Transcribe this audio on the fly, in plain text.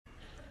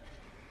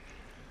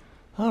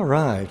All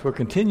right, we're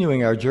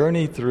continuing our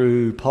journey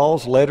through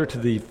Paul's letter to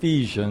the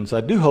Ephesians.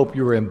 I do hope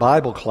you were in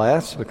Bible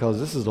class because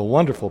this is a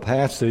wonderful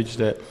passage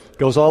that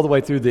goes all the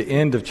way through the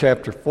end of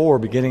chapter 4,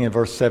 beginning in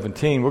verse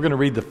 17. We're going to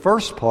read the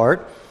first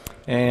part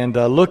and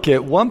look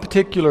at one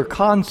particular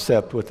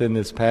concept within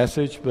this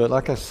passage. But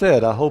like I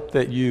said, I hope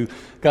that you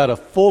got a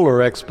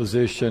fuller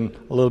exposition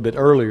a little bit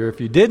earlier. If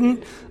you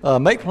didn't,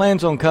 make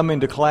plans on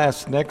coming to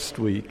class next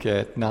week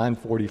at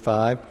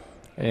 9:45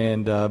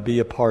 and be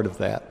a part of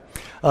that.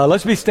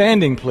 Let's be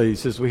standing,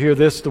 please, as we hear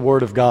this, the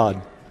Word of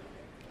God.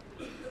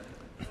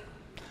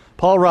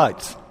 Paul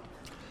writes,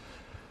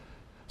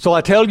 "So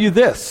I tell you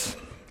this,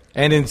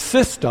 and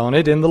insist on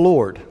it in the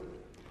Lord,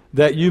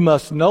 that you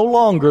must no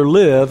longer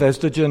live as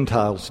the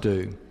Gentiles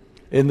do,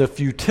 in the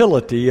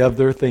futility of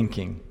their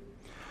thinking.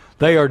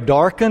 They are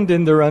darkened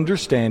in their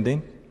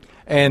understanding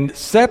and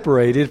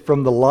separated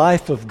from the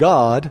life of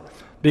God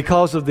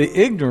because of the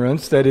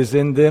ignorance that is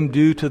in them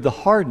due to the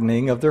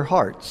hardening of their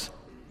hearts.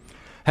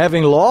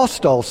 Having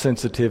lost all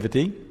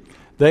sensitivity,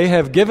 they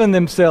have given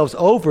themselves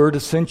over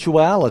to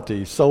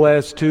sensuality so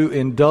as to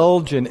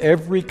indulge in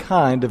every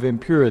kind of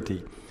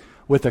impurity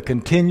with a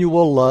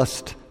continual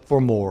lust for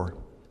more.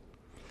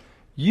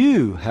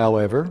 You,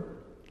 however,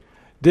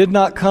 did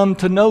not come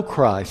to know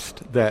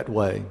Christ that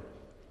way.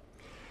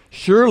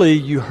 Surely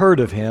you heard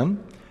of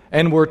him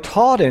and were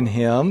taught in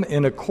him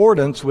in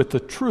accordance with the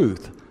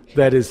truth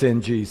that is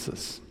in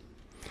Jesus.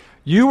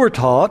 You were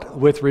taught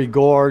with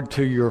regard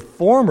to your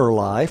former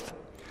life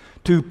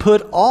to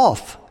put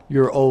off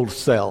your old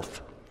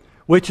self,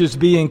 which is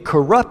being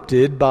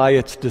corrupted by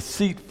its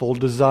deceitful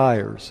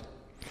desires,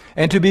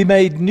 and to be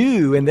made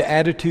new in the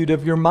attitude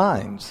of your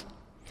minds,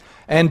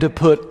 and to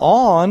put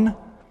on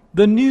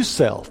the new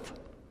self,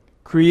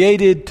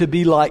 created to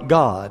be like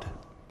God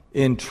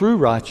in true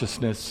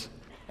righteousness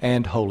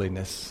and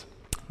holiness."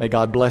 May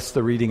God bless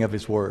the reading of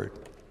His Word.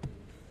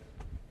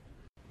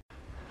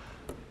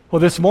 Well,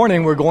 this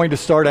morning we're going to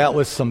start out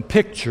with some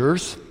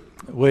pictures,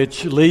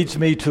 which leads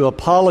me to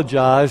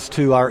apologize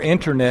to our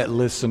internet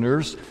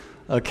listeners.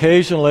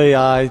 Occasionally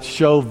I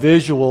show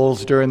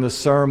visuals during the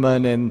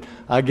sermon and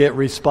I get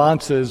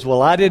responses,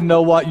 "Well, I didn't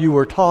know what you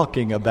were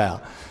talking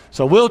about."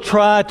 So we'll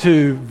try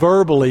to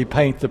verbally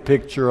paint the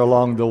picture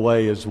along the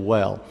way as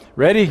well.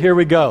 Ready? Here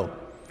we go.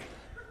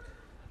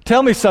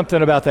 Tell me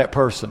something about that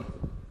person.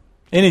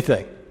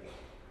 Anything.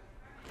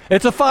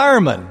 It's a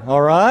fireman,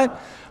 all right?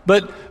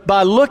 But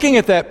by looking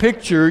at that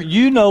picture,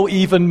 you know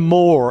even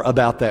more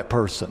about that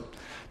person.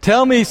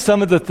 Tell me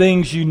some of the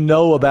things you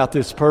know about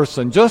this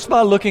person just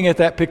by looking at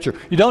that picture.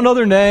 You don't know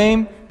their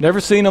name, never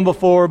seen them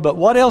before, but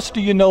what else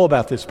do you know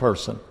about this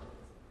person?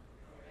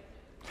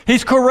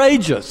 He's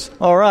courageous.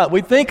 All right, we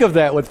think of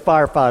that with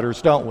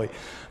firefighters, don't we?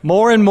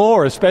 More and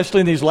more, especially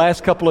in these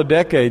last couple of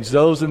decades,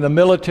 those in the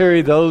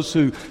military, those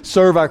who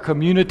serve our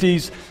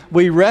communities,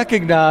 we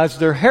recognize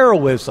their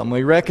heroism.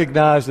 We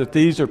recognize that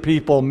these are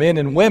people, men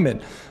and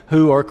women,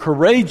 who are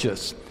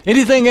courageous.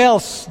 Anything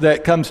else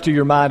that comes to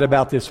your mind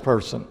about this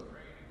person?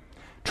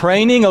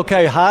 Training,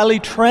 okay, highly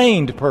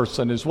trained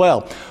person as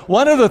well.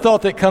 One other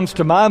thought that comes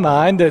to my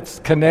mind that's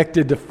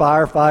connected to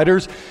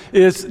firefighters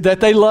is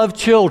that they love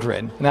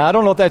children. Now, I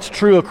don't know if that's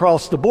true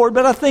across the board,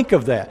 but I think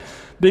of that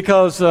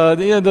because the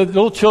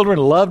little children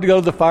love to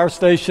go to the fire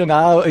station.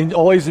 I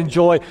always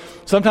enjoy,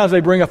 sometimes they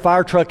bring a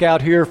fire truck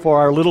out here for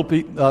our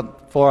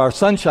for our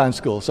Sunshine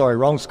School. Sorry,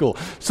 wrong school.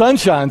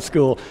 Sunshine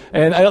School.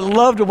 And I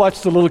love to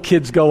watch the little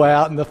kids go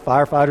out and the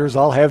firefighters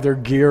all have their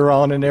gear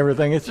on and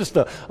everything. It's just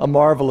a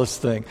marvelous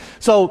thing.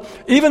 So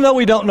even though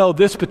we don't know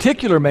this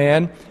particular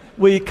man,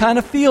 we kind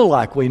of feel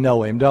like we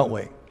know him, don't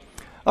we?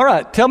 All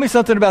right, tell me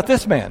something about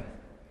this man.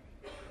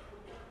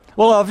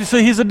 Well,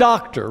 obviously he's a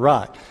doctor,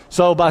 right?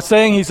 So by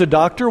saying he's a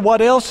doctor,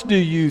 what else do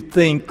you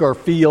think or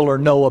feel or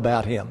know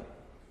about him?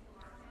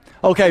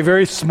 Okay,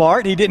 very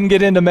smart. He didn't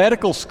get into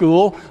medical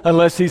school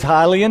unless he's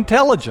highly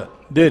intelligent,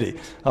 did he?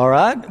 All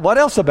right. What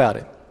else about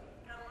him?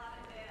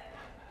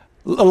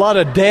 A lot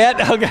of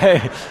debt?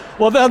 Okay.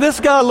 Well, now this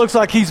guy looks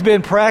like he's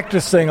been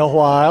practicing a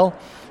while.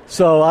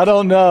 So I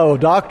don't know.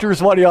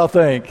 Doctors, what do y'all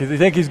think? Do you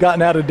think he's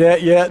gotten out of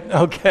debt yet?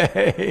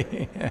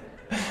 Okay.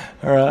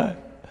 All right.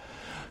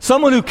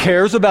 Someone who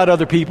cares about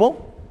other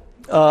people.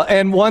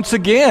 And once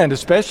again,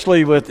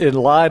 especially in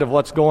light of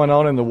what's going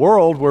on in the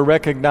world, we're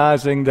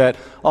recognizing that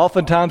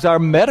oftentimes our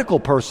medical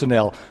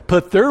personnel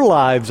put their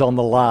lives on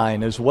the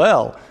line as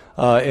well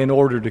in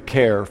order to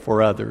care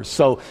for others.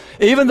 So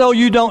even though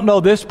you don't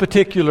know this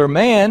particular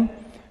man,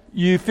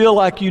 you feel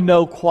like you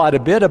know quite a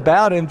bit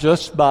about him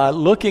just by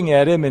looking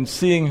at him and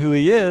seeing who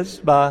he is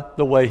by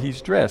the way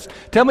he's dressed.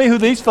 Tell me who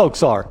these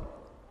folks are.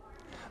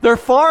 They're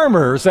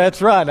farmers,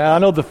 that's right. Now, I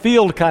know the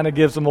field kind of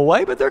gives them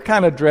away, but they're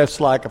kind of dressed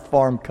like a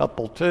farm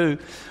couple too.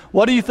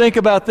 What do you think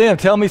about them?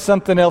 Tell me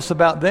something else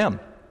about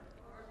them.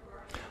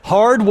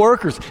 Hard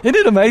workers. Isn't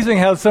it amazing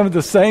how some of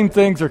the same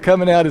things are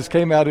coming out as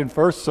came out in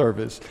first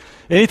service?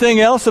 Anything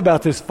else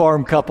about this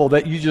farm couple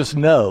that you just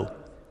know?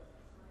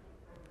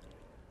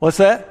 What's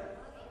that?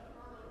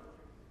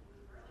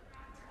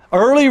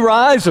 Early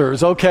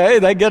risers, okay?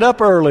 They get up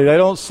early. They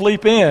don't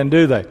sleep in,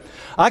 do they?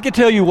 I can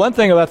tell you one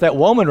thing about that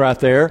woman right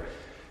there.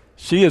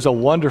 She is a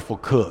wonderful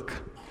cook.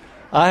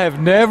 I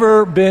have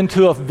never been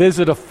to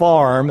visit a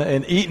farm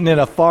and eaten in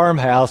a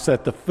farmhouse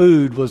that the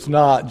food was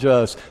not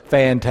just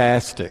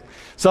fantastic.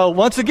 So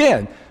once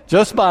again,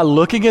 just by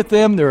looking at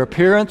them, their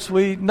appearance,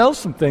 we know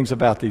some things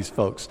about these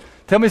folks.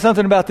 Tell me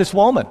something about this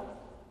woman.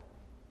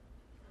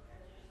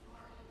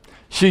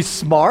 She's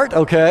smart,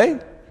 okay?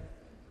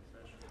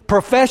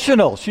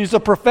 Professional. She's a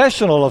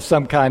professional of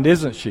some kind,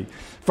 isn't she?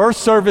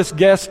 First service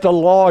guest, a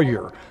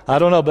lawyer. I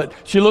don't know, but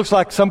she looks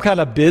like some kind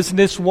of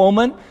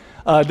businesswoman.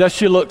 Does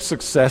she look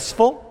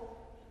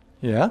successful?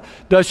 Yeah.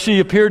 Does she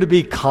appear to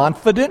be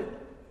confident?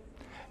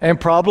 And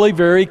probably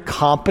very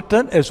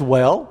competent as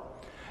well.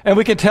 And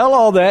we can tell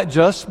all that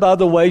just by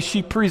the way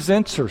she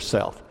presents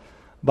herself,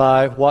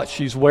 by what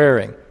she's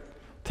wearing.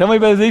 Tell me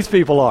who these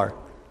people are.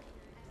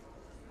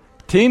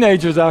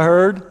 Teenagers, I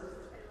heard.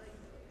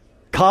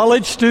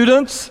 College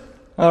students,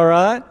 all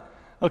right.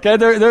 Okay,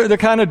 they're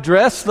kind of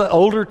dressed, the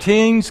older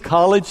teens,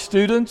 college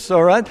students,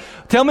 all right.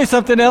 Tell me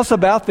something else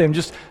about them.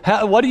 Just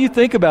what do you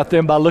think about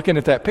them by looking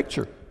at that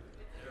picture?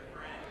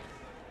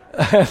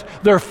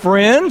 They're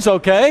friends,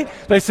 okay.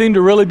 They seem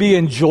to really be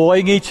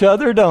enjoying each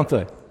other, don't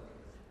they?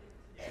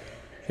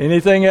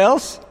 Anything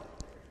else?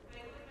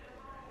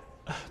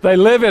 They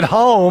live at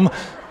home.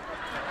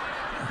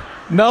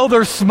 No,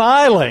 they're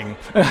smiling.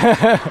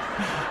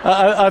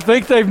 I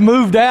think they've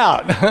moved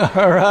out.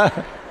 All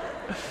right.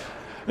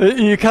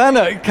 You kind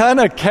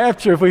of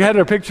capture. If we had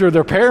a picture of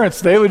their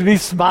parents, they would be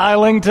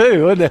smiling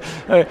too.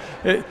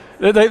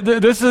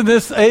 This is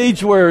this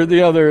age where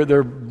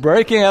they're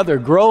breaking out, they're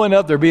growing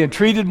up, they're being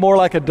treated more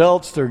like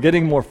adults, they're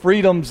getting more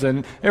freedoms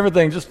and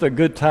everything. Just a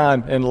good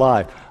time in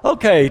life.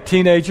 Okay,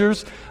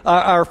 teenagers.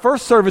 Our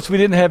first service, we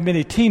didn't have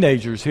many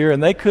teenagers here,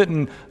 and they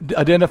couldn't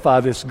identify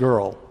this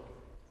girl.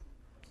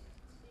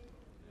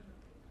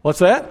 What's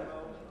that?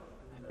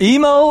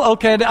 Emo?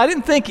 Okay, I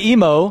didn't think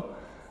emo.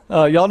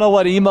 Y'all know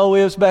what emo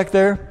is back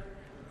there?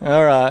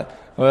 All right.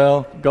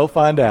 Well, go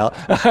find out.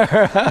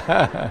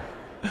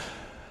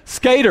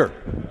 Skater.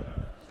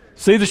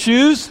 See the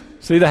shoes?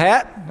 See the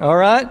hat? All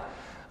right.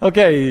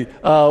 Okay.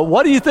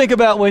 What do you think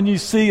about when you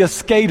see a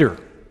skater?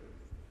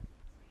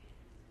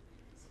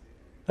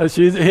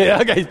 She's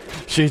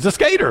a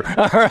skater.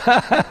 All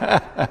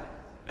right.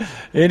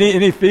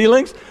 Any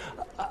feelings?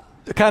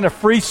 Kind of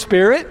free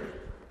spirit.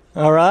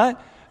 All right.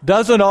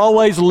 Doesn't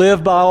always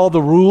live by all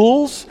the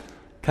rules.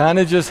 Kind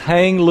of just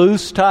hang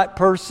loose type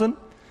person.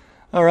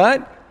 All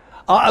right.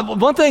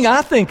 One thing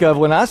I think of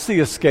when I see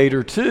a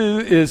skater too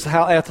is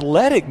how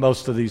athletic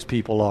most of these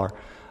people are.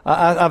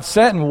 I've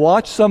sat and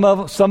watched some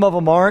of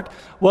them aren't.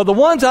 Well, the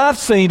ones I've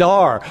seen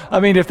are.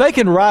 I mean, if they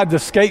can ride the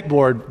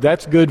skateboard,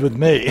 that's good with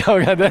me.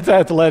 Okay, that's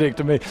athletic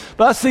to me.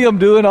 But I see them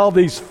doing all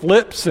these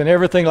flips and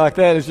everything like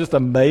that. It's just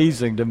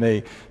amazing to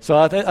me. So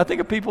I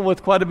think of people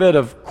with quite a bit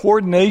of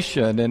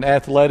coordination and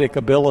athletic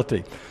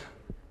ability.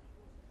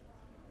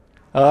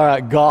 All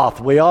right,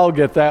 goth. We all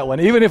get that one,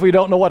 even if we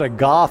don't know what a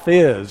goth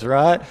is,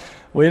 right?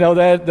 We know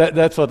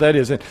that's what that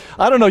is. And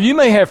I don't know, you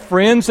may have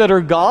friends that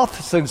are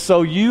goths, and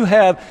so you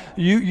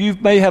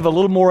may have a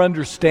little more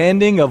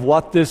understanding of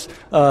what this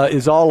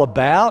is all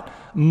about.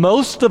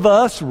 Most of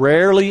us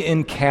rarely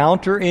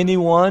encounter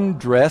anyone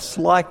dressed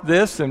like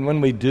this, and when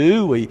we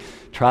do, we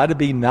try to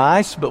be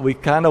nice, but we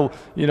kind of,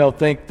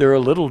 think they're a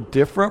little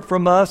different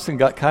from us and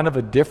got kind of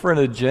a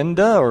different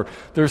agenda, or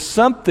there's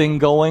something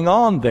going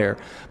on there.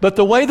 But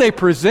the way they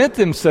present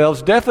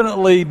themselves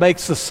definitely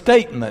makes a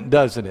statement,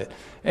 doesn't it?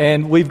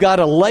 And we've got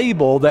a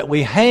label that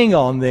we hang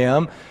on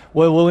them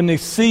when we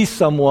see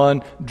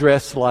someone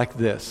dressed like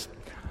this.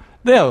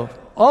 Now,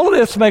 all of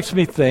this makes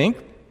me think,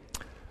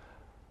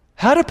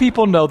 how do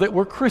people know that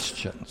we're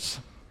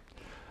Christians?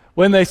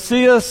 When they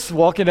see us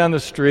walking down the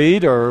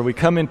street or we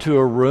come into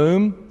a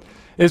room,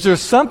 is there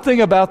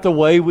something about the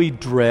way we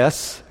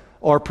dress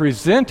or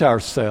present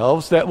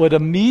ourselves that would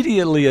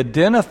immediately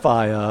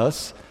identify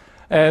us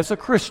as a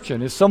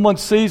Christian? If someone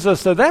sees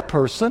us, that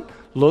person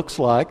looks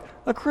like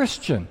a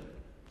Christian.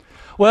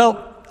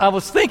 Well, I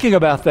was thinking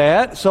about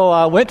that, so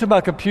I went to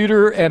my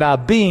computer and I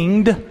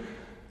binged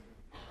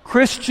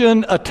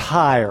Christian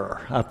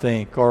attire, I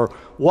think, or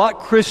what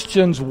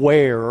Christians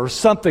wear, or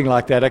something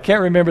like that. I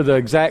can't remember the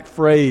exact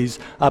phrase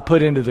I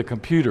put into the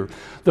computer.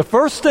 The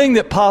first thing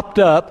that popped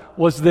up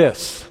was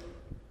this.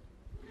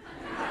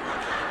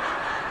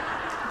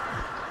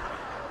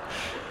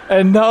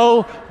 And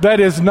no, that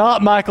is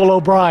not Michael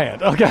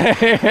O'Brien, okay?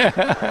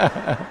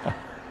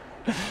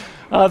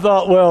 I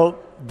thought, well,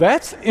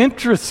 that's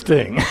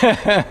interesting.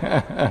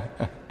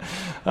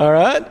 All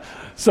right.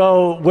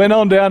 So went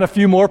on down a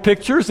few more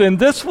pictures, and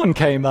this one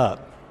came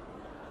up.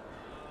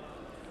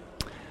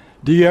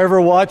 Do you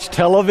ever watch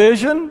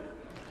television?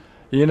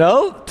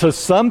 To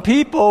some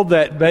people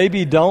that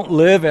maybe don't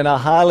live in a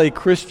highly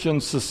Christian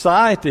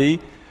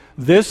society,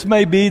 this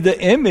may be the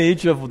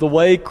image of the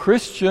way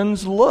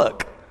Christians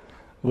look,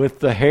 with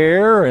the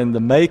hair and the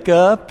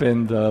makeup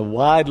and the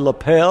wide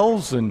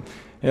lapels and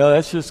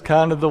That's just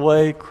kind of the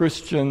way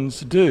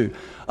Christians do.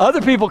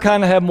 Other people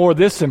kind of have more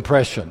this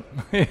impression.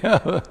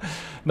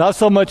 Not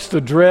so much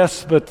the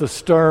dress, but the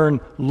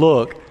stern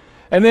look.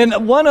 And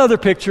then one other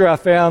picture I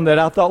found that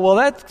I thought, well,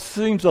 that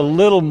seems a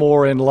little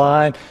more in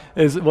line,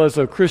 was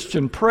a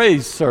Christian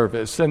praise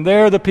service. And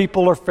there the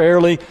people are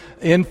fairly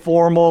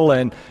informal,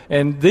 and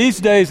these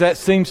days that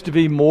seems to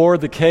be more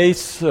the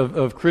case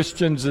of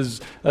Christians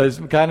as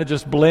kind of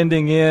just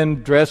blending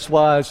in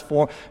dress-wise.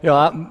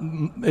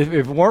 If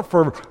it weren't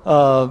for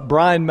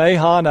Brian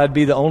Mahon, I'd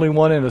be the only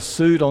one in a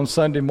suit on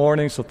Sunday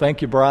morning, so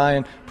thank you,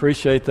 Brian.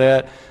 Appreciate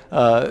that.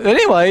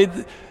 Anyway,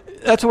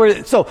 that's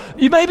where. So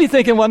you may be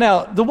thinking, well,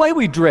 now the way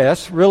we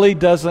dress really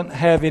doesn't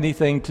have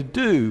anything to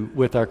do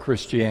with our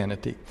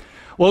Christianity.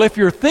 Well, if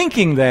you're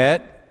thinking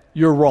that,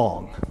 you're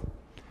wrong.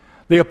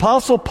 The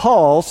Apostle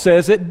Paul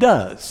says it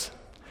does.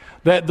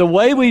 That the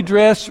way we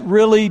dress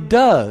really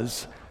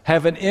does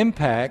have an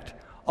impact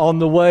on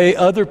the way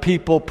other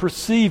people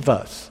perceive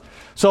us.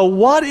 So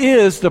what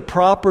is the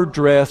proper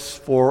dress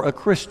for a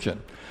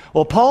Christian?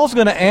 Well, Paul's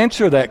going to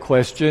answer that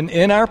question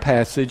in our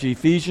passage,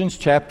 Ephesians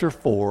chapter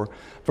 4,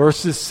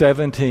 verses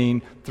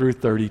 17 through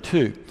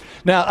 32.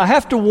 Now, I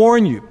have to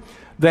warn you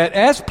that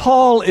as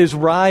Paul is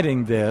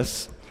writing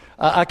this,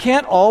 I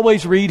can't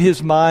always read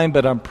his mind,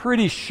 but I'm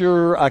pretty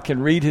sure I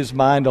can read his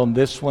mind on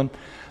this one,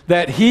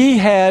 that he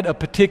had a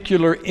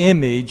particular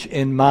image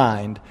in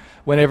mind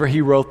whenever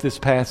he wrote this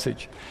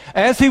passage.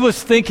 As he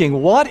was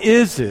thinking, what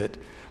is it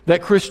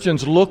that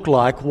Christians look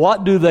like?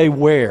 What do they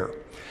wear?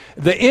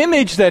 The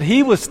image that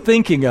he was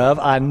thinking of,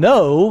 I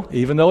know,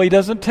 even though he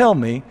doesn't tell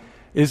me,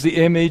 is the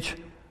image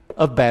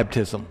of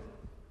baptism.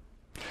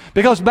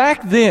 Because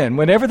back then,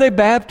 whenever they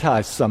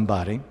baptized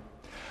somebody,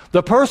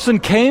 the person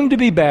came to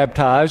be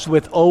baptized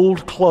with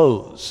old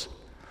clothes.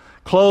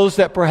 Clothes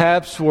that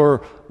perhaps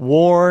were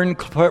worn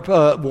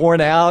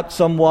out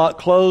somewhat,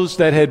 clothes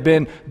that had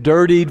been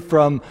dirtied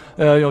from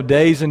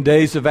days and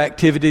days of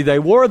activity. They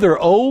wore their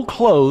old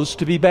clothes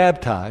to be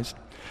baptized.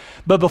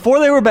 But before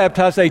they were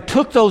baptized, they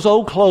took those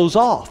old clothes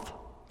off.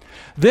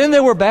 Then they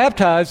were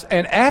baptized,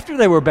 and after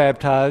they were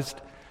baptized,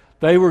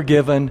 they were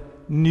given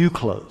new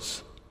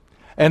clothes.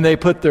 And they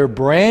put their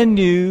brand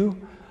new,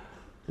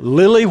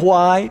 lily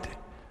white,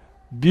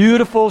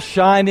 beautiful,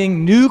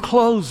 shining, new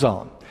clothes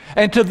on.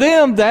 And to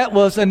them, that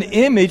was an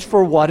image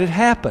for what had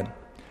happened.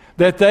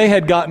 That they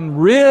had gotten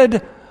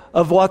rid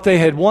of what they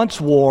had once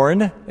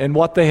worn and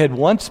what they had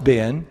once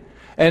been,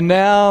 and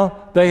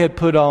now they had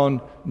put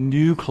on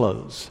new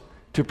clothes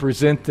to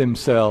present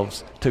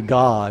themselves to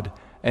God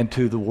and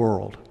to the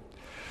world.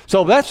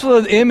 So that's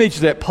the image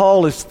that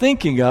Paul is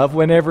thinking of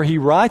whenever he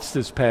writes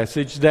this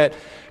passage, that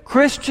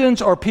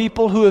Christians are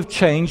people who have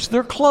changed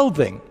their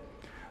clothing.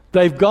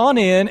 They've gone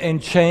in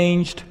and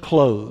changed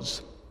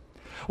clothes.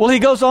 Well, he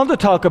goes on to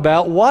talk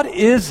about what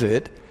is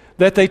it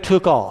that they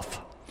took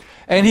off.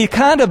 And he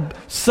kind of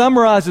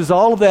summarizes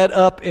all of that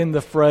up in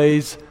the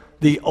phrase,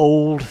 the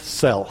old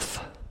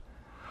self.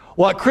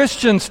 What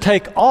Christians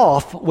take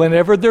off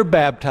whenever they're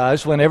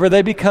baptized, whenever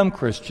they become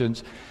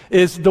Christians,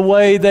 is the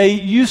way they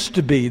used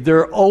to be,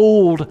 their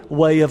old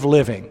way of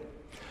living.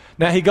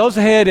 Now, he goes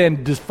ahead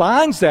and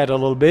defines that a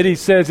little bit. He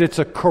says it's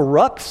a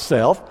corrupt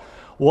self,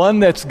 one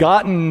that's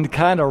gotten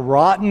kind of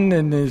rotten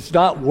and is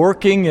not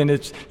working, and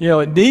it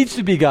needs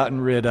to be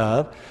gotten rid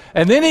of.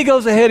 And then he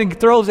goes ahead and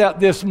throws out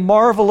this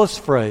marvelous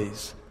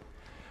phrase.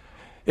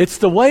 It's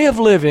the way of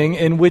living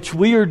in which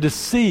we are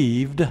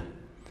deceived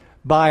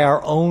by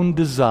our own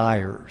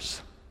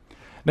desires.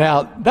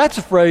 Now, that's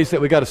a phrase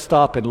that we got to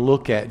stop and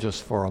look at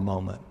just for a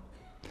moment.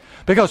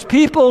 Because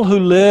people who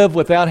live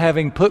without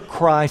having put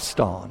Christ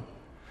on,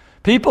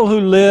 people who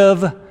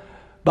live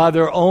by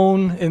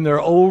in their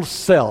old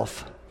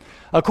self,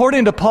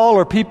 according to Paul,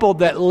 are people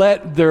that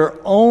let their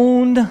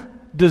own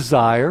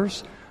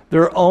desires,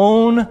 their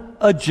own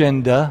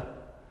agenda,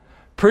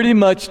 pretty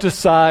much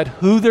decide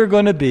who they're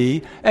going to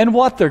be and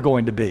what they're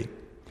going to be.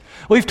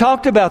 We've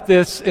talked about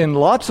this in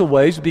lots of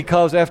ways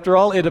because, after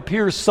all, it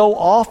appears so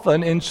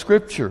often in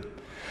Scripture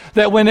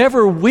that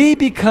whenever we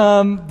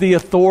become the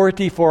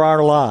authority for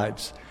our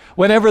lives,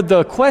 whenever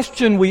the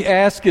question we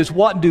ask is,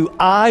 what do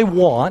I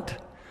want?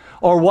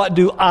 Or what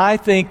do I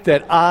think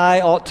that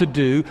I ought to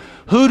do?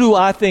 Who do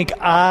I think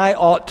I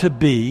ought to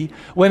be?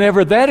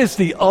 Whenever that is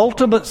the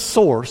ultimate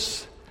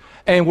source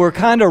and we're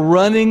kind of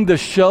running the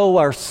show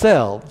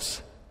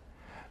ourselves,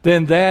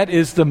 then that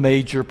is the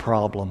major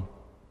problem.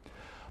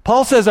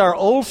 Paul says our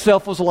old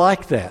self was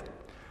like that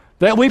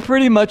we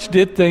pretty much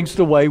did things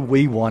the way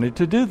we wanted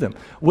to do them.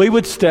 We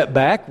would step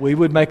back, we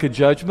would make a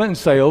judgment and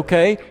say,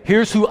 okay,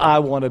 here's who I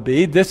want to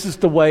be, this is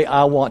the way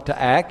I want to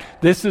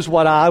act, this is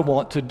what I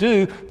want to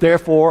do,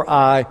 therefore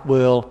I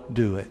will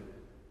do it.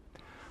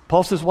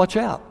 Paul says, watch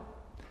out,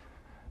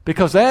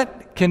 because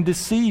that can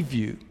deceive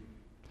you.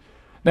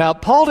 Now,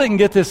 Paul didn't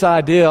get this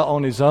idea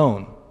on his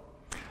own.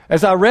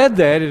 As I read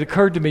that, it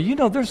occurred to me,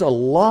 there's a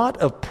lot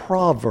of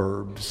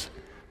Proverbs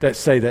that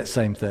say that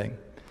same thing.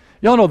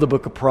 Y'all know the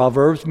book of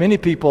Proverbs. Many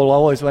people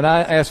always, when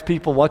I ask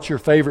people, what's your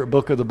favorite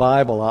book of the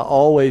Bible, I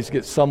always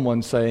get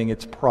someone saying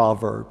it's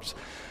Proverbs.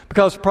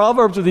 Because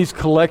Proverbs are these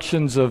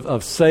collections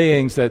of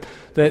sayings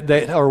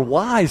that are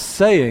wise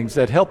sayings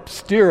that help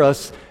steer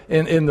us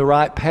in the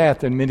right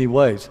path in many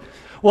ways.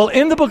 Well,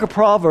 in the book of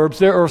Proverbs,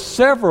 there are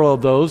several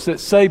of those that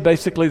say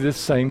basically this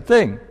same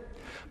thing.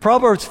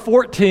 Proverbs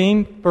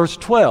 14, verse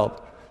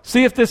 12.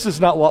 See if this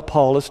is not what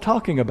Paul is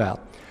talking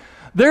about.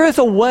 There is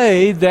a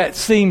way that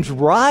seems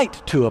right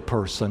to a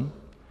person,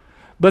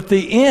 but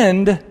the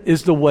end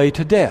is the way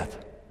to death.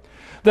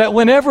 That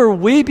whenever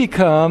we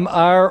become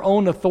our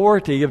own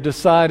authority of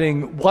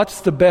deciding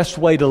what's the best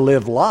way to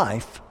live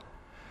life,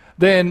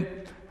 then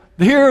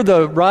here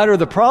the writer of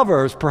the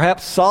Proverbs,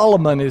 perhaps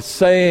Solomon, is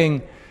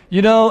saying,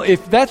 you know,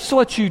 if that's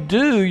what you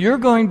do, you're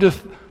going to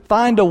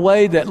find a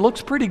way that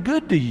looks pretty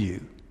good to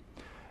you.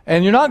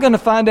 And you're not going to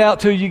find out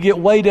till you get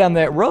way down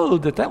that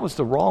road that was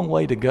the wrong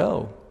way to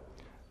go.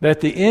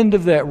 That the end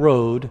of that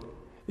road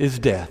is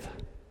death.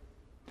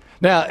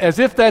 Now, as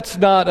if that's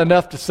not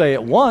enough to say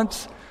it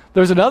once,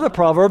 there's another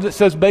proverb that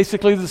says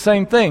basically the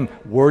same thing,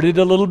 worded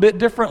a little bit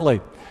differently.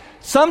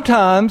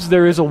 Sometimes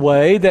there is a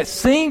way that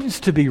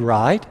seems to be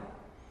right,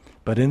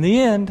 but in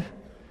the end,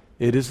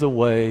 it is the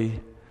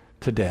way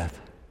to death.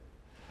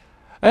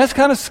 And that's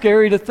kind of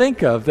scary to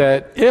think of,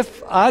 that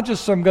if I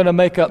just am going to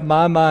make up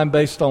my mind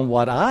based on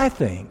what I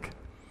think,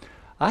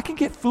 I can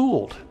get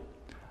fooled.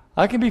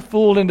 I can be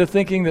fooled into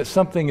thinking that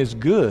something is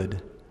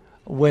good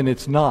when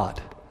it's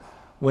not,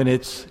 when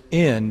its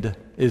end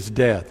is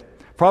death.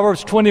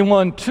 Proverbs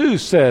 21:2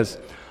 says,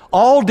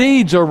 all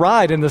deeds are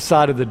right in the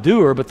sight of the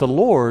doer, but the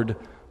Lord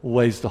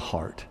weighs the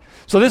heart.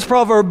 So this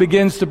proverb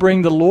begins to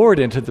bring the Lord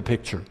into the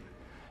picture.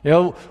 You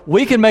know,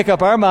 we can make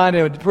up our mind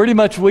and pretty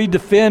much we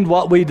defend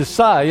what we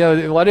decide.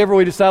 You know, whatever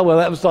we decide, well,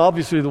 that was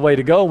obviously the way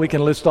to go. We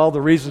can list all the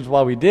reasons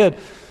why we did.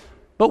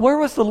 But where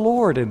was the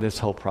Lord in this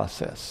whole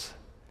process?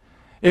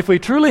 If we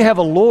truly have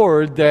a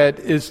Lord that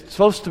is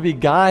supposed to be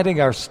guiding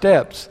our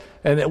steps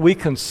and that we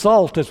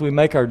consult as we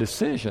make our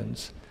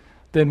decisions,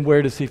 then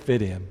where does he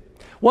fit in?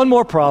 One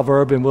more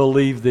proverb and we'll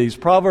leave these.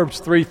 Proverbs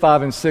 3,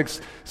 5, and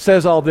 6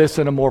 says all this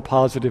in a more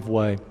positive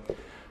way.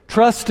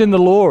 Trust in the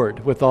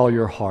Lord with all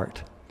your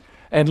heart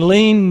and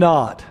lean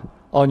not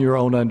on your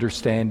own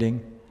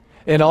understanding.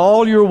 In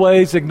all your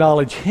ways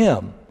acknowledge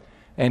him,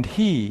 and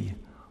he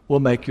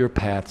will make your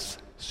paths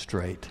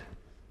straight.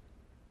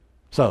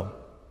 So,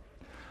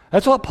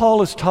 that's what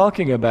Paul is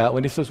talking about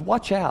when he says,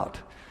 watch out.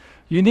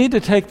 You need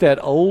to take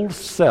that old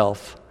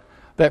self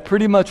that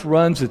pretty much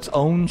runs its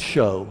own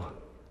show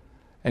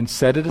and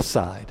set it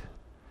aside.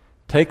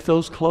 Take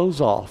those clothes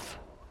off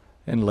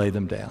and lay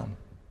them down.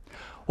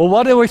 Well,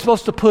 what are we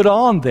supposed to put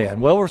on then?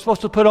 Well, we're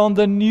supposed to put on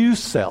the new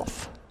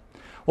self.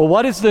 Well,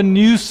 what is the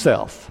new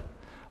self?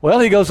 Well,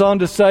 he goes on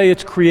to say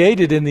it's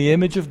created in the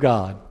image of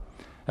God.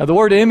 Now, the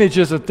word image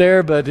isn't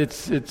there, but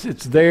it's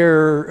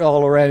there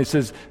all around. He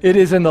says, it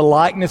is in the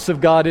likeness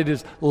of God. It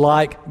is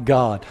like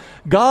God.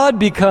 God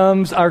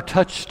becomes our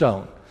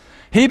touchstone.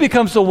 He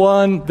becomes the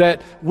one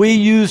that we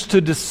use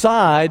to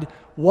decide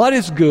what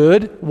is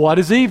good, what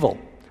is evil.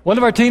 One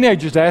of our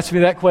teenagers asked me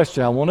that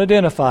question. I won't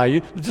identify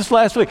you. Just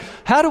last week.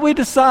 How do we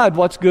decide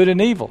what's good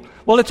and evil?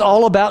 Well, it's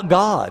all about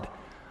God.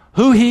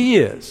 Who he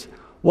is.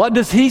 What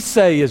does he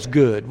say is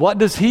good? What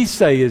does he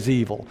say is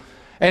evil?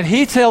 And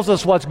he tells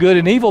us what's good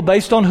and evil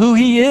based on who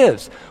he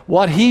is,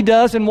 what he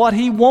does and what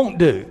he won't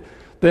do.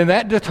 Then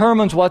that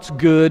determines what's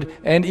good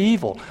and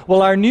evil.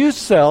 Well, our new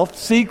self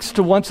seeks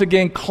to once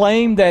again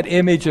claim that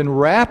image and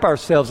wrap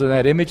ourselves in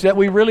that image, that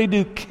we really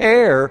do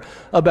care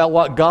about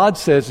what God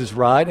says is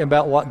right and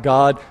about what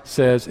God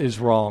says is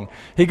wrong.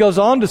 He goes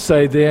on to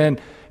say then,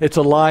 it's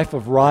a life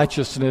of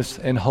righteousness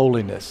and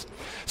holiness.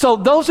 So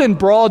those in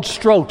broad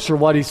strokes are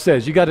what he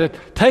says. You got to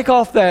take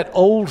off that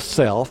old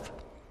self,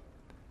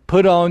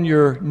 put on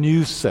your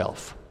new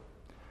self.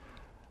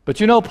 But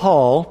you know,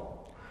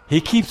 Paul,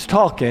 he keeps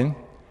talking.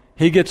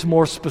 He gets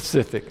more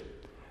specific.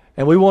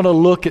 And we want to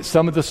look at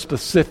some of the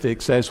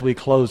specifics as we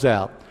close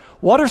out.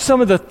 What are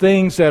some of the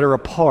things that are a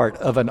part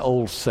of an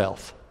old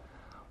self?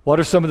 What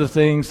are some of the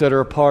things that are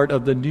a part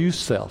of the new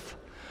self?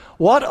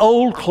 What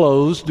old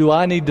clothes do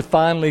I need to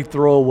finally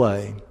throw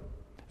away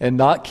and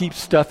not keep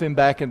stuffing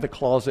back in the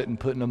closet and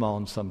putting them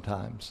on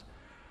sometimes?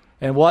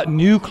 And what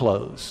new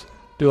clothes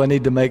do I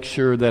need to make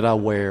sure that I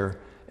wear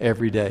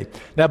every day?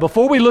 Now,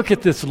 before we look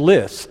at this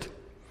list,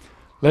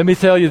 let me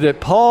tell you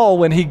that Paul,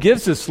 when he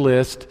gives this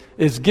list,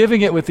 is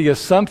giving it with the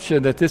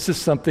assumption that this is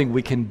something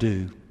we can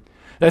do.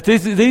 That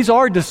these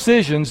are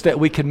decisions that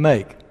we can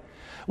make.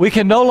 We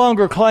can no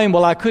longer claim,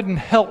 well, I couldn't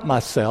help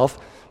myself.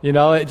 You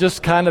know, it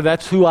just kind of,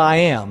 that's who I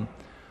am.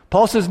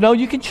 Paul says, no,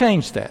 you can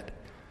change that.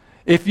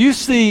 If you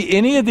see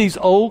any of these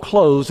old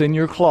clothes in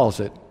your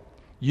closet,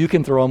 you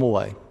can throw them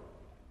away.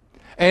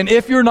 And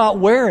if you're not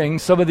wearing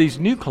some of these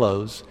new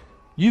clothes,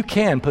 you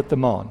can put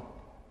them on.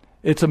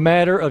 It's a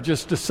matter of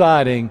just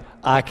deciding,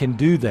 I can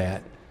do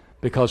that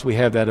because we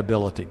have that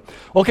ability.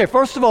 Okay,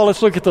 first of all,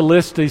 let's look at the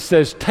list. He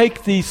says,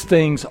 take these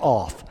things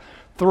off.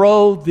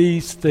 Throw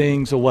these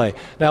things away.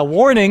 Now,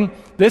 warning,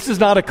 this is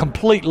not a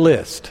complete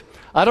list.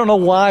 I don't know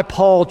why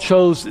Paul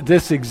chose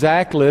this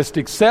exact list,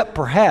 except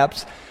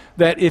perhaps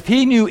that if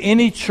he knew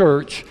any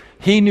church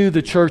He knew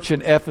the church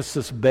in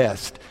Ephesus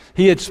best.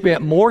 He had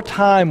spent more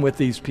time with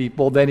these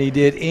people than he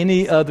did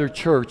any other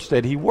church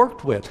that he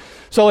worked with.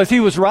 So as he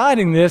was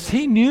writing this,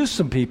 he knew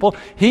some people.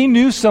 He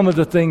knew some of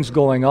the things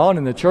going on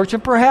in the church,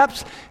 and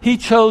perhaps he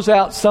chose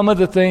out some of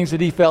the things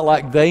that he felt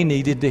like they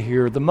needed to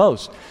hear the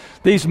most.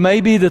 These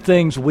may be the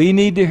things we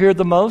need to hear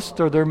the most,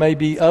 or there may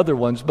be other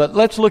ones. But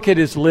let's look at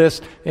his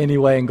list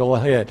anyway and go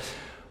ahead.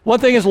 One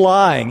thing is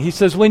lying. He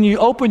says, when you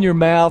open your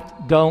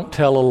mouth, don't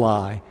tell a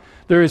lie.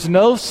 There is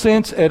no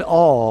sense at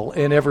all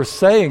in ever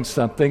saying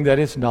something that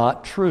is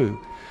not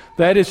true.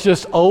 That is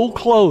just old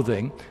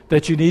clothing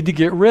that you need to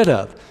get rid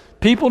of.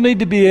 People need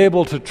to be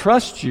able to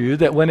trust you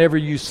that whenever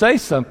you say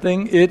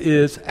something, it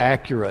is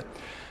accurate.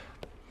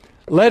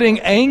 Letting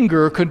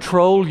anger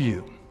control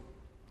you.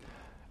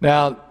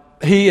 Now,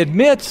 he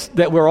admits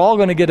that we're all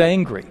going to get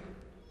angry.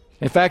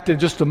 In fact, in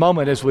just a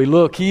moment as we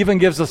look, he even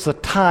gives us a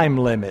time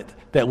limit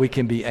that we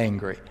can be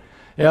angry.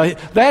 You know,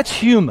 that's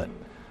human.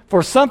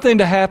 For something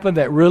to happen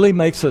that really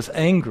makes us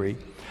angry,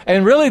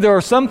 and really there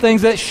are some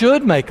things that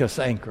should make us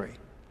angry.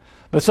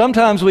 But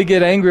sometimes we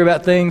get angry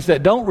about things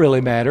that don't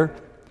really matter.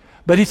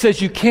 But he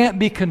says you can't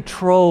be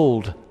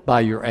controlled by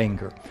your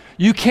anger.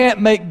 You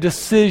can't make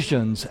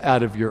decisions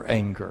out of your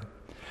anger.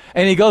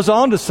 And he goes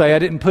on to say, I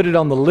didn't put it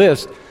on the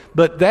list,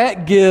 but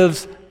that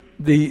gives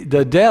the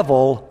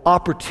devil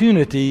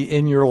opportunity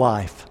in your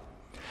life.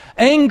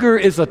 Anger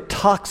is a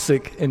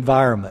toxic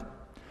environment.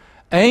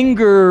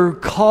 Anger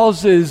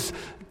causes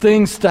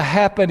things to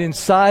happen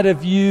inside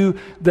of you,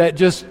 that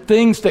just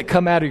things that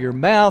come out of your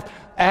mouth,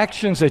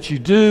 actions that you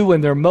do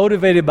when they're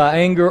motivated by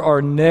anger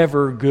are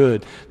never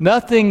good.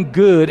 Nothing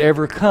good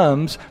ever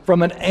comes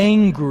from an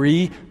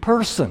angry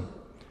person.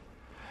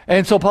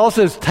 And so Paul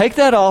says, take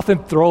that off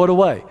and throw it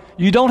away.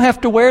 You don't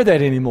have to wear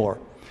that anymore.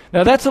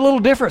 Now that's a little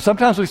different.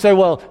 Sometimes we say,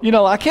 well,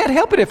 I can't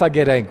help it if I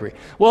get angry.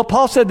 Well,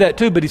 Paul said that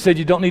too, but he said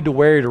you don't need to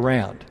wear it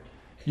around.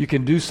 You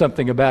can do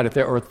something about it.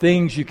 There are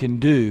things you can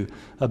do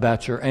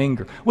about your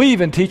anger. We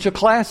even teach a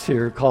class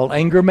here called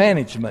anger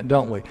management,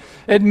 don't we?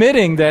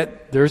 Admitting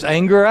that there's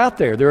anger out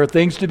there. There are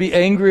things to be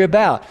angry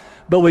about.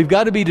 But we've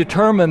got to be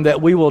determined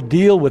that we will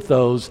deal with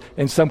those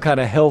in some kind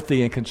of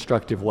healthy and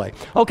constructive way.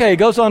 Okay, he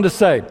goes on to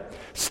say,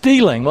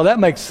 stealing. Well, that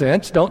makes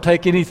sense. Don't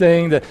take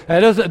anything that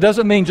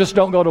doesn't mean just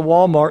don't go to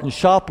Walmart and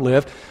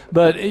shoplift,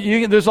 but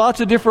there's lots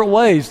of different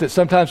ways that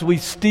sometimes we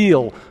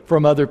steal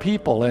from other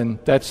people, and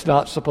that's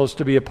not supposed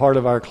to be a part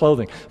of our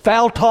clothing.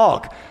 Foul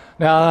talk.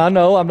 Now, I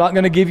know I'm not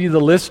going to give you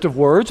the list of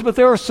words, but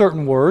there are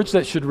certain words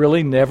that should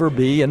really never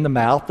be in the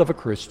mouth of a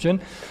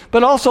Christian.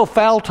 But also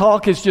foul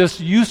talk is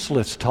just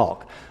useless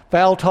talk.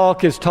 Foul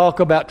talk is talk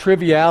about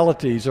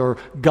trivialities or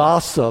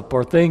gossip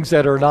or things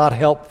that are not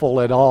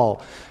helpful at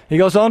all. He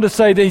goes on to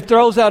say that he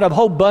throws out a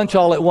whole bunch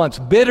all at once.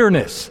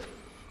 Bitterness.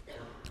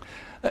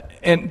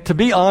 And to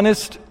be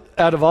honest,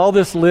 out of all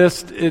this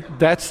list,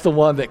 that's the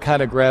one that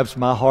kind of grabs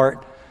my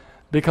heart,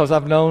 because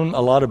I've known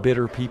a lot of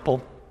bitter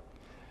people.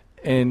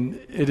 And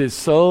it is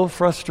so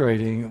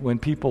frustrating when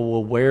people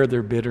will wear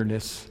their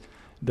bitterness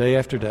day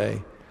after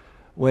day.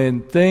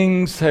 When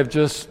things have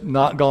just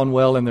not gone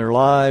well in their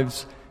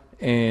lives,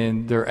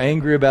 and they're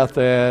angry about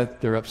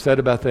that, they're upset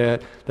about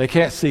that. They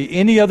can't see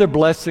any other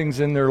blessings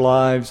in their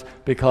lives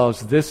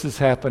because this has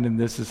happened and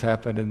this has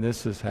happened and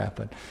this has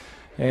happened.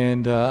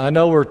 And I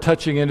know we're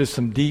touching into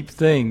some deep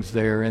things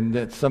there, and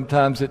that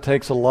sometimes it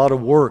takes a lot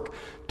of work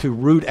to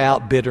root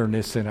out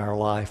bitterness in our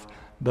life.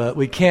 But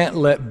we can't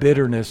let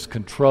bitterness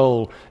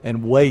control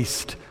and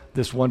waste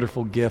this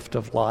wonderful gift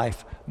of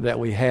life that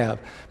we have.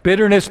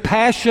 Bitterness,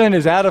 passion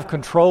is out of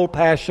control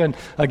passion.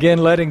 Again,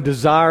 letting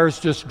desires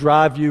just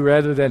drive you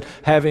rather than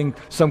having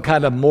some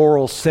kind of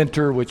moral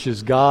center, which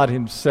is God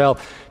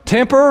himself.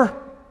 Temper?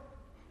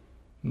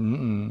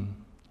 Have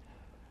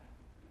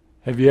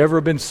you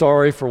ever been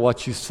sorry for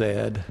what you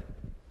said?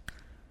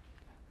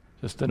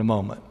 Just in a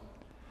moment.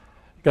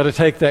 You've got to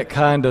take that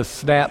kind of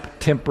snap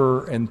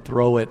temper and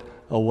throw it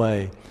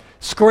away.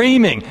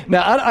 Screaming.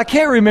 Now, I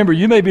can't remember.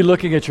 You may be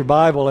looking at your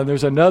Bible, and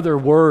there's another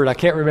word. I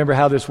can't remember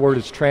how this word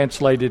is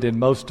translated in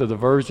most of the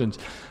versions.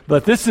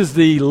 But this is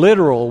the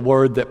literal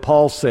word that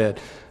Paul said.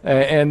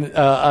 And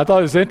I thought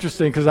it was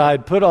interesting because I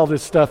had put all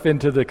this stuff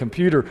into the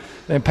computer.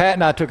 And Pat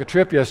and I took a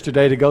trip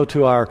yesterday to go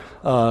to our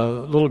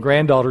little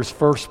granddaughter's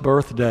first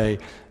birthday.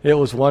 It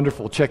was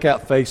wonderful. Check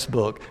out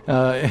Facebook.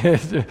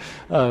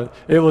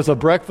 It was a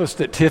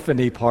breakfast at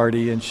Tiffany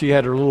party, and she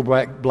had her little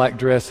black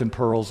dress and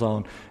pearls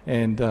on.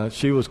 And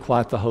she was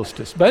quite the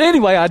hostess. But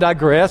anyway, I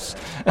digress.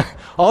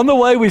 On the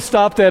way, we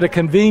stopped at a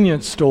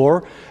convenience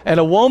store, and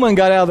a woman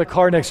got out of the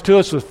car next to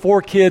us with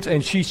 4 kids,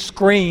 and she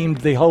screamed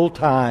the whole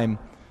time.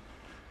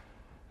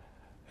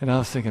 And I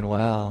was thinking,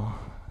 wow,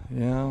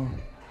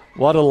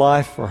 what a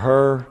life for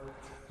her,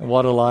 and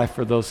what a life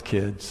for those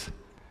kids.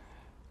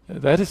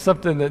 That is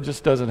something that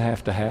just doesn't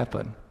have to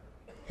happen.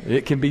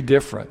 It can be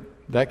different.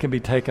 That can be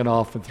taken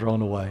off and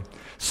thrown away.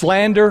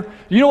 Slander.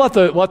 You know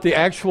what the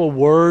actual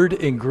word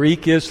in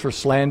Greek is for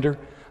slander?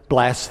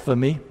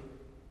 Blasphemy.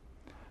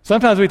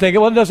 Sometimes we think,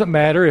 well, it doesn't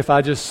matter if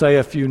I just say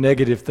a few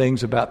negative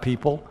things about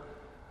people.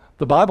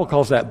 The Bible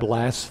calls that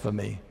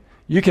blasphemy.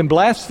 You can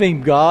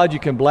blaspheme God, you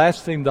can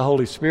blaspheme the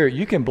Holy Spirit,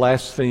 you can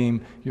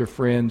blaspheme your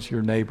friends,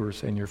 your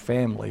neighbors, and your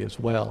family as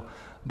well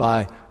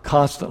by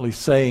constantly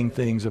saying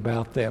things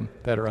about them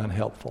that are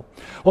unhelpful.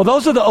 Well,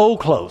 those are the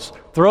old clothes.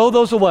 Throw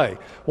those away.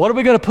 What are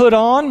we going to put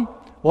on?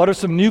 What are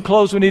some new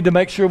clothes we need to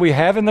make sure we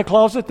have in the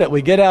closet that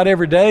we get out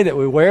every day, that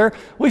we wear?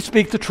 We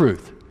speak the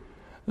truth.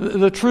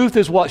 The truth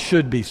is what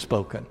should be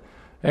spoken.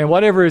 And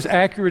whatever is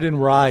accurate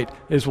and right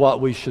is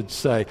what we should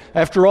say.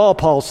 After all,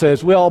 Paul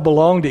says, we all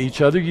belong to each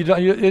other.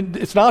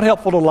 It's not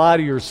helpful to lie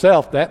to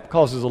yourself. That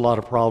causes a lot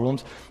of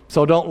problems.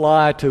 So don't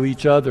lie to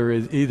each other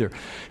either.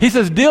 He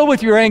says, deal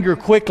with your anger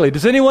quickly.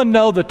 Does anyone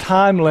know the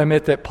time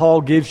limit that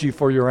Paul gives you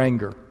for your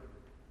anger?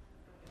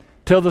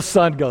 Till the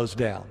sun goes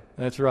down.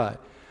 That's right.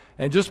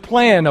 And just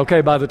plan,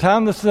 okay, by the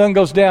time the sun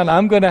goes down,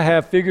 I'm going to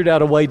have figured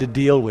out a way to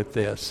deal with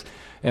this.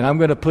 And I'm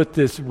going to put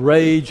this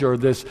rage or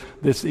this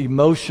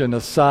emotion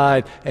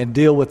aside and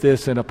deal with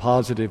this in a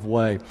positive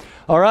way.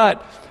 All right.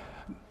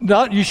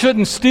 You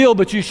shouldn't steal,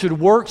 but you should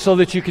work so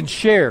that you can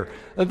share.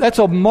 That's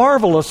a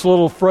marvelous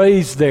little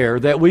phrase there,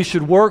 that we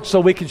should work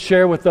so we can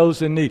share with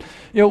those in need.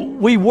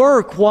 We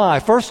work, why?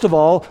 First of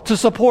all, to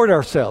support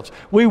ourselves.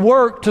 We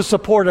work to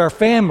support our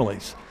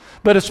families.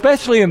 But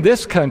especially in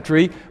this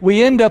country,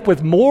 we end up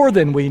with more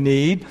than we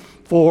need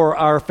for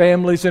our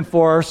families and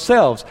for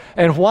ourselves.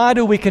 And why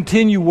do we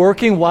continue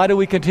working? Why do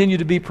we continue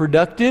to be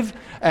productive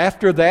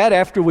after that,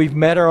 after we've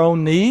met our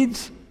own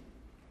needs?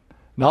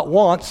 Not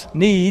wants,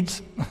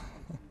 needs.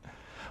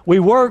 We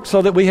work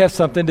so that we have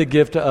something to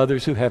give to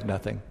others who have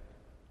nothing.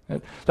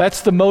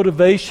 That's the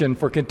motivation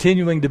for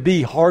continuing to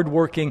be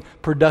hardworking,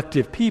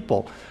 productive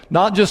people.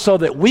 Not just so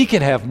that we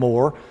can have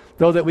more,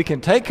 though that we can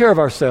take care of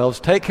ourselves,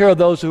 take care of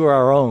those who are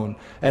our own,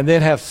 and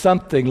then have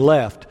something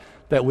left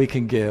that we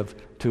can give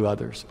to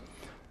others.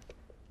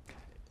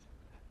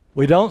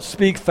 We don't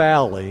speak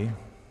foully.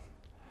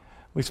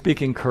 We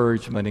speak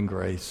encouragement and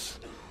grace.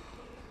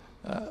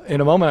 In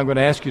a moment, I'm going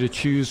to ask you to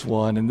choose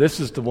one, and this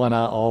is the one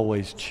I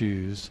always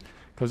choose,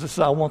 because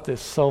I want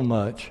this so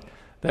much,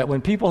 that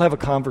when people have a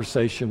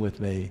conversation with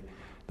me,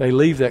 they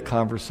leave that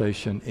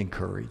conversation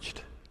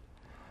encouraged.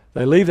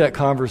 They leave that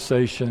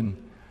conversation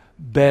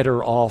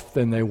better off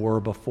than they were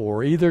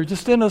before, either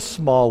just in a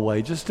small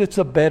way, just it's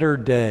a better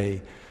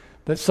day,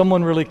 that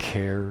someone really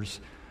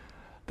cares,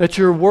 that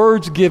your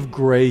words give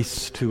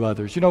grace to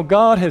others.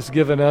 God has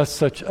given us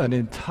such an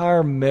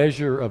entire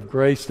measure of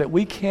grace that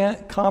we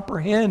can't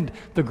comprehend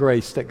the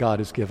grace that God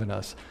has given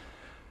us.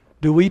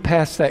 Do we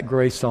pass that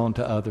grace on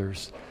to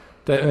others?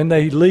 That when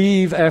they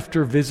leave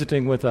after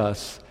visiting with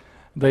us,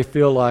 they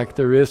feel like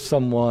there is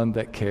someone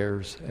that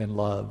cares and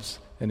loves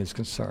and is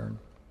concerned.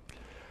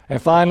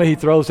 And finally, he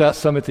throws out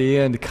some at the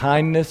end: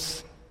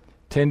 kindness,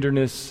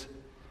 tenderness,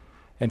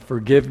 and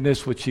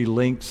forgiveness, which he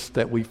links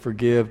that we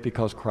forgive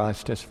because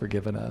Christ has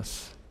forgiven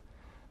us.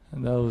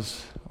 And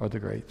those are the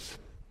greats.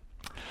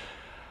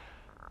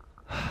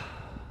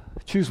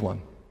 Choose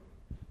one.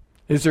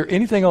 Is there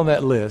anything on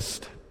that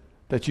list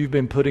that you've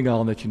been putting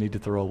on that you need to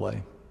throw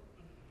away?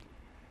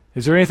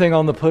 Is there anything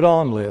on the put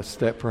on list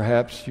that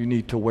perhaps you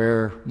need to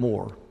wear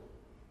more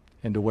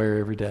and to wear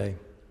every day?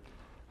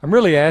 I'm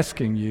really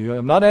asking you,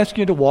 I'm not asking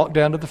you to walk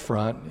down to the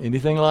front,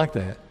 anything like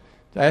that.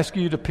 I'm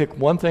asking you to pick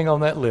one thing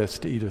on that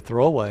list to either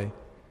throw away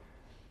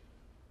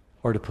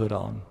or to put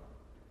on.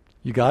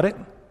 You got it?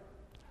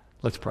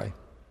 Let's pray.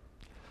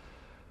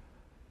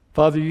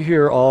 Father, you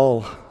hear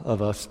all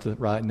of us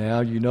right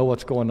now. You know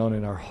what's going on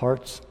in our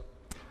hearts.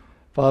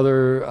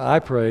 Father, I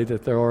pray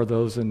that there are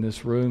those in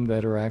this room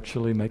that are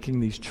actually making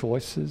these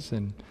choices.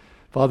 And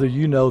Father,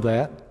 you know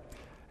that.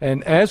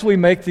 And as we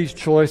make these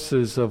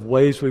choices of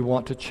ways we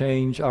want to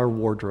change our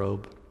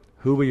wardrobe,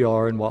 who we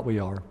are and what we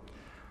are,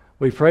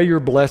 we pray your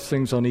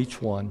blessings on each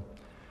one.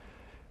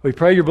 We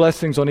pray your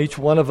blessings on each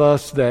one of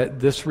us, that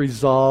this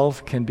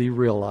resolve can be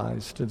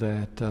realized,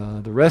 that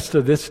the rest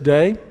of this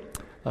day,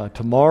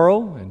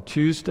 tomorrow and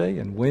Tuesday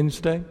and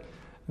Wednesday,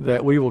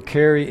 that we will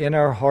carry in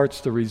our hearts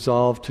the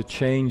resolve to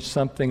change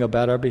something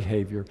about our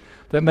behavior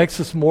that makes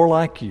us more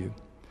like you.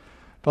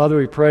 Father,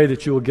 we pray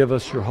that you will give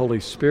us your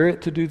Holy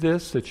Spirit to do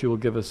this, that you will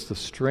give us the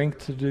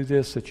strength to do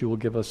this, that you will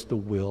give us the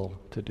will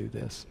to do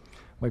this.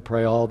 We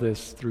pray all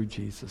this through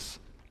Jesus.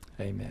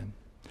 Amen.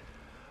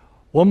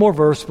 One more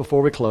verse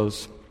before we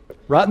close.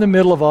 Right in the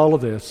middle of all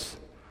of this,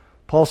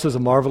 Paul says a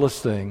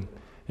marvelous thing.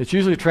 It's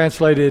usually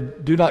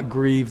translated, do not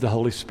grieve the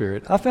Holy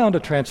Spirit. I found a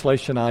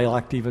translation I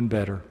liked even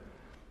better.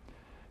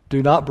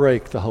 Do not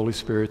break the Holy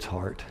Spirit's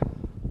heart.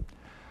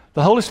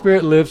 The Holy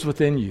Spirit lives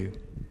within you.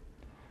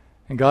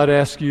 And God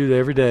asks you that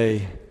every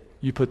day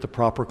you put the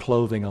proper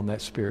clothing on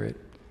that Spirit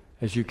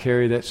as you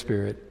carry that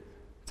Spirit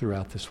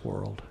throughout this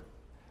world.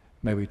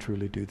 May we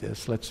truly do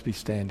this. Let's be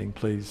standing,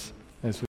 please, as we